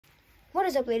What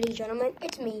is up, ladies and gentlemen?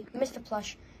 It's me, Mr.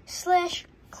 Plush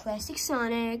 / Classic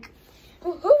Sonic.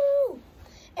 Woohoo!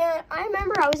 And I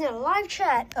remember I was in a live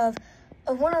chat of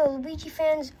one of the Luigi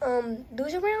fans'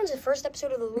 loser rounds, the first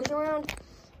episode of the loser round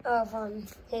of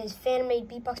his fan-made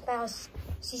Beatbox Battles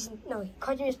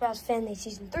Cartoonist Battles fan-made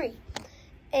season 3.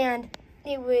 And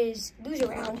it was loser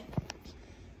round,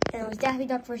 and it was Daffy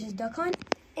Duck versus Duck Hunt,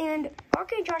 and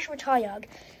Arcade Joshua Tayag,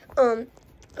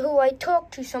 who I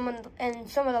talked to some of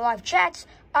the live chats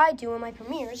I do in my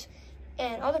premieres,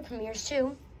 and other premieres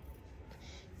too.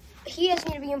 He asked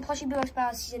me to be in Plushie Beatbox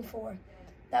Battles Season 4.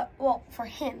 For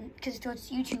him, because it's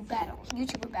YouTuber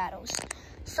battles.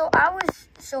 So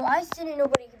I didn't know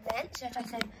what he meant, so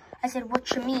I said, what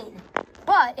you mean?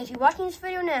 But if you're watching this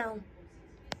video now,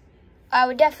 I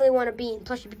would definitely want to be in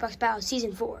Plushie Beatbox Battles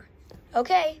Season 4.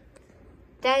 Okay?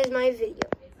 That is my video.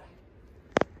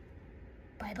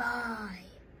 Bye-bye.